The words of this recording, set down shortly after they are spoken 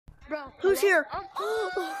Bro, Who's here?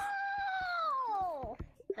 Oh.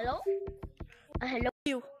 Hello? Hello?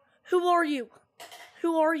 You. Who are you?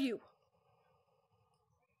 Who are you?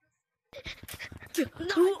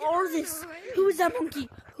 Who are this? Who is that monkey?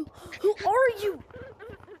 Who are you?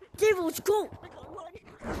 David, let's go.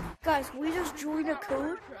 Guys, we just joined a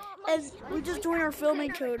code, and we just joined our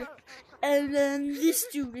filming code, and then this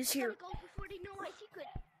dude is here.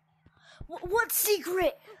 What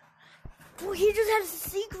secret? Well, he just has a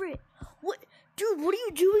secret. What, dude? What are you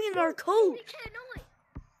doing in our code?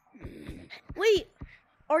 Wait,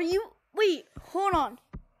 are you? Wait, hold on.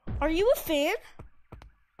 Are you a fan?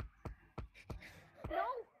 No,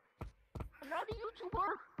 I'm not a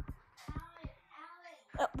YouTuber.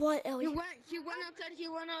 What, Ellie? He went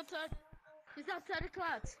outside. He's outside of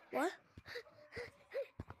class. What?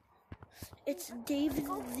 It's David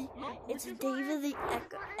the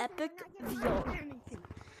Epic VR.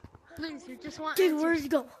 Please, you just want Dude, where did he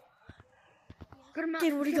go? Go to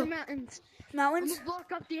Dude, where'd he go? mountains. Mountains? I'm gonna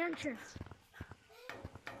block up the entrance.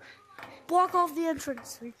 Block off the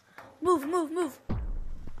entrance. Move.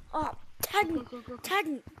 Oh, tag me. Tag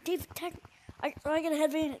me. Dave, tag me. I get an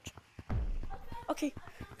advantage. Okay,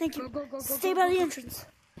 thank you. Go, Stay by the entrance.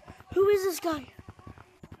 Who is this guy?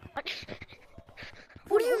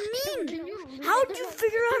 What do you mean? How did you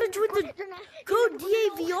figure out how to join the code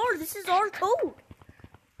DAVR? This is our code.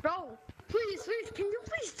 Bro, please, can you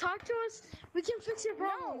please talk to us? We can fix your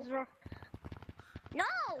problems, bro. No!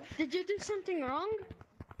 Did you do something wrong?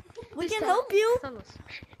 We can help you. Tell us.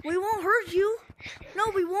 We won't hurt you. No,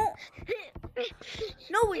 we won't.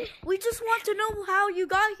 No, we just want to know how you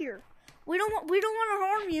got here. We don't want to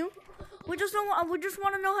harm you. We just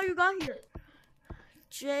want to know how you got here.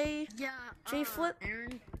 J Flip.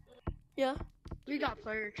 Aaron. Yeah. We got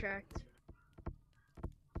player tracked.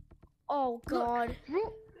 Oh God.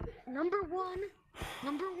 Look, number one,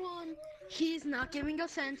 he's not giving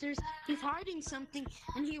us answers. He's hiding something,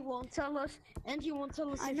 and he won't tell us. I if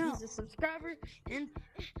know. he's a subscriber. And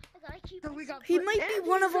so He might be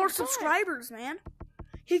one of our subscribers, man.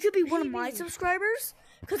 He could be one of my subscribers.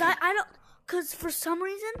 Cause for some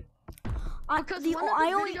reason,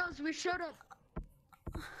 videos we showed up.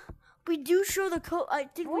 We do show the code. I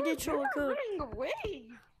think we did show a code. Running away.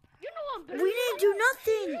 You know I'm better. We didn't do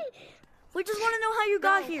nothing. We just want to know how you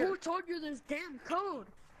got here. Who told you this damn code?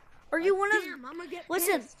 Are you one of? Damn, I'm gonna get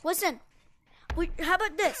Listen. How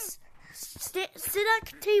about this? Sit at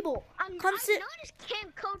the table. Come sit. I noticed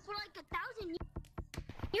camp code for like 1,000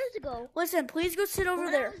 years ago. Listen, please go sit over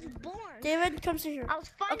there. I was born. David, come sit here. I was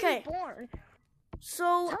finally born.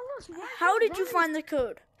 So, how did you find the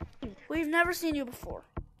code? We've never seen you before.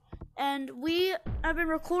 And we have been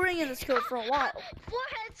recording in this code for a while.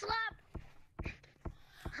 Forehead slap.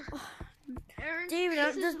 Aaron, David,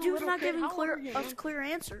 this dude's not giving How old are us you? clear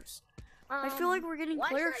answers. I feel like we're getting Why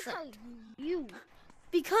player should I tell trapped. you?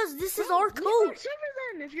 Because this is our code.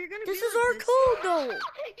 If you're gonna This be is like our this. code, though.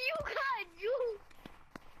 You.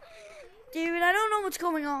 David, I don't know what's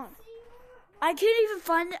going on. I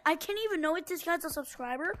can't even know if this guy's a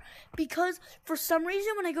subscriber because for some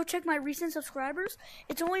reason when I go check my recent subscribers,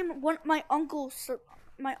 it's only my uncle.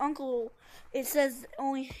 It says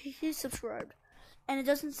only he's subscribed, and it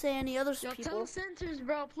doesn't say any other Yo, people. tell censors,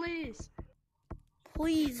 bro, please.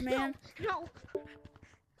 Please, man. No.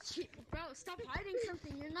 Bro, stop hiding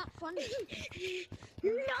something. You're not funny.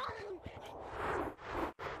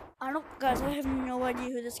 No. Guys, I have no idea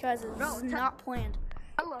who this guy is. This is not planned.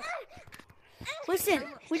 Listen,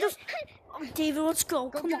 David, let's go.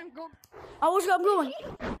 Come on. I'm going.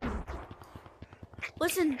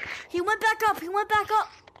 Listen, he went back up.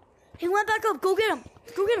 Go get him.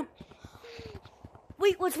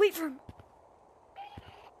 Wait, let's wait for him.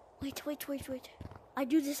 Wait. I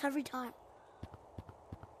do this every time.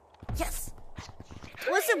 Yes.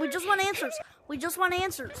 Listen, we just want answers.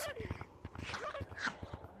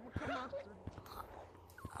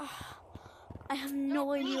 I have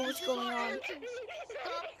no idea what's going on.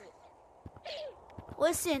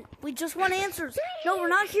 Listen, we just want answers. No, we're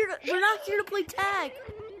not here to play tag.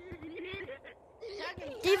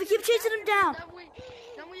 David, keep chasing him down.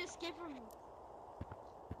 Then we escape from him.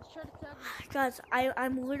 Let's try to tag him. Guys,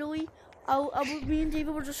 I'm literally, me and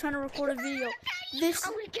David were just trying to record a video. I'm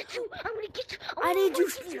gonna get you. I need you.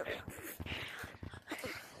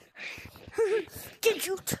 Get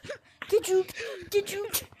you.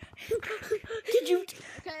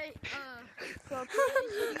 Okay, so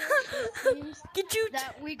today's Get you.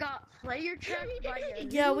 that we got player tracked by a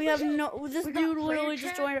Yeah, we have no. This We got dude player literally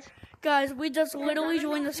just chat. joined. Guys, we just literally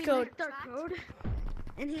joined this code.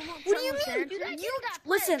 And he won't What do you tell us mean?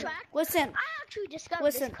 answers. Listen. I actually discovered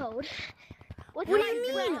Listen. this code. What do you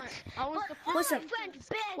mean? I was the All Listen, my friends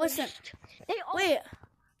banished. listen. They all Wait,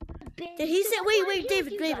 banished. did he So say? what Wait, do I wait, do David,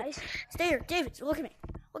 with you David, guys? stay here, David. Look at me.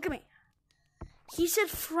 Look at me. He said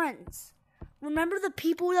friends. Remember the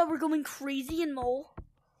people that were going crazy in Mole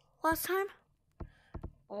last time?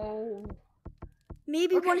 Oh.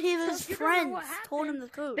 Maybe Okay, one of so his you don't know friends what told him happened. the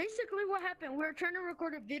code. Basically, what happened? We were trying to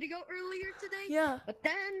record a video earlier today. Yeah. But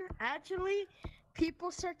then, actually,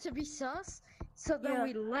 people start to be sus. So then Yeah.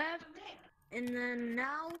 we left. And then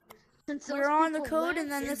now, since We're those on the people code, and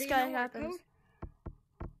left then this they guy know our happens.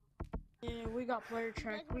 code- Yeah, we got player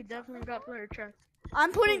track. We definitely got player track.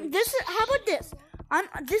 I'm putting this. How about this?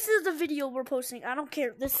 This is the video we're posting. I don't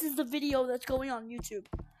care. This is the video that's going on YouTube.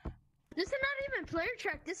 This is not even player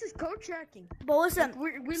track. This is code tracking. But listen,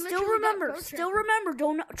 We still literally got remember. code Still tracking. remember.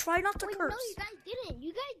 Don't try not to Wait, curse. no, you guys didn't.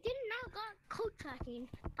 You guys did not got code tracking.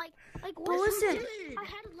 Like But what? listen. I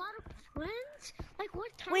had a lot of friends. Like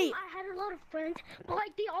what time Wait. I had a lot of friends, but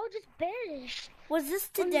like they all just vanished. Was this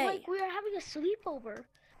When, today? like we were having a sleepover.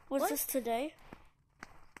 Was what? this today?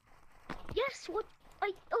 Yes. What?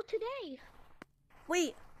 Like today.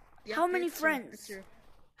 Wait. Yeah, How many it's true, friends? it's true.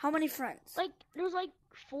 How many friends? Like there was like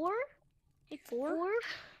four. Like Four?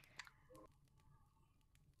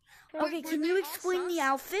 Wait, Okay, were can they you all explain the sus?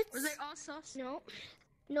 outfits? Were they all sus? No.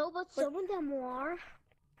 No, but some of them are.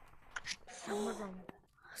 Some of them.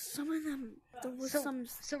 Some of them. There was So, some.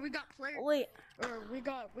 so we got player, Wait. or we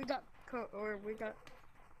got, or we got.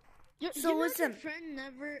 So you know listen. your friend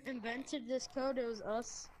never invented this code. It was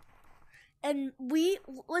us. And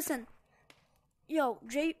listen. Yo,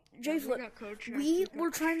 J We Flip. got code track. We were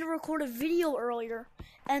trying to record a video earlier,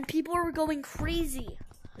 and people were going crazy.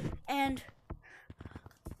 And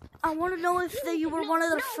I want to know if you were one of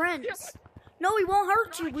the friends. No, we won't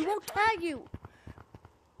hurt you. We won't tag you.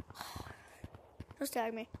 Just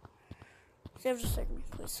tag me. Just tag me,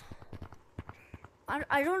 please.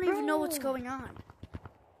 I don't even know what's going on.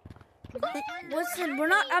 Listen,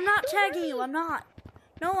 I'm not tagging you. I'm not.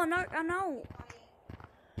 No, I'm not. I know.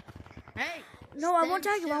 Hey. No, I won't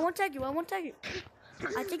stand tag you. I still. won't tag you. I won't tag you.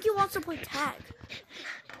 I think he wants to play tag.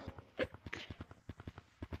 No,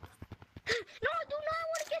 I do not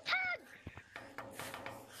want to get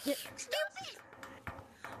tagged. Stupid.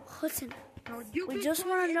 Listen, No, you we be just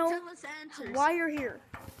quiet want to and know tell us answers. why you're here.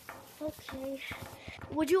 Okay.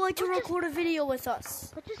 Would you like to Let's just- record a video with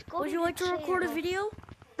us? Let's just go. Would you like to record a video?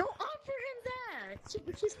 Don't offer him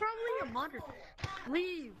that. She's probably a mother.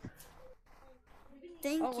 Leave.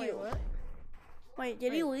 Thank Oh wait, you. what? Wait,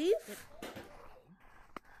 did he leave?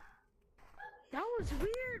 That was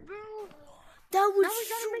weird, bro. That was Now we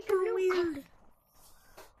gotta make a super new weird.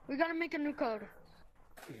 We gotta make a new code.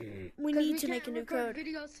 We 'Cause need we to make can't a new record code.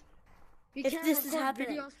 Videos. We If can't this is record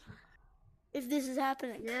happening. videos. If this is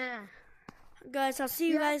happening. Yeah. Guys, I'll see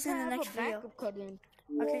you have guys to in the have next a video. backup code in.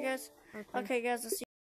 Okay, guys? Okay, guys, I'll see